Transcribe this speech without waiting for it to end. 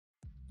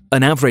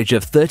An average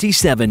of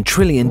 $37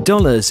 trillion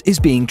is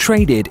being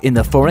traded in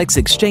the Forex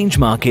exchange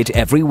market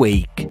every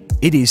week.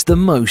 It is the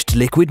most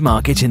liquid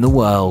market in the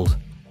world.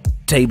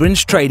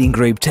 Tabron's trading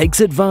group takes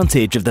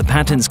advantage of the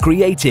patterns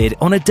created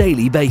on a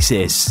daily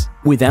basis.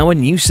 With our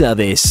new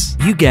service,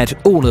 you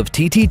get all of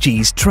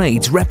TTG's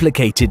trades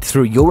replicated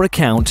through your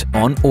account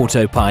on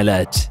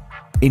autopilot.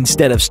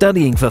 Instead of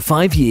studying for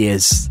 5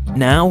 years,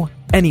 now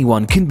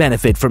anyone can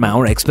benefit from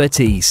our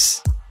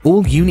expertise.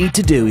 All you need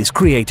to do is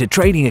create a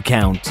trading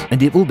account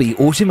and it will be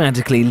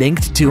automatically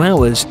linked to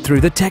ours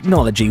through the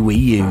technology we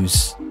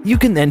use. You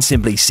can then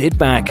simply sit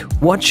back,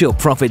 watch your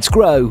profits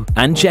grow,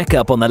 and check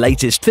up on the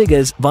latest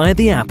figures via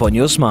the app on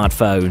your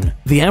smartphone.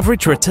 The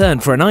average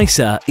return for an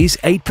ISA is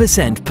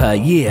 8% per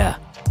year.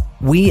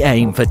 We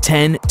aim for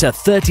 10 to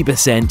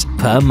 30%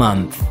 per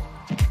month.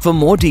 For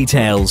more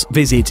details,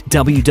 visit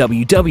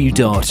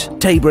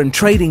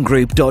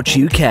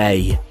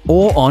www.tabrontradinggroup.uk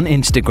or on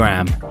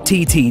Instagram,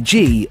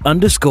 ttg_Tabron.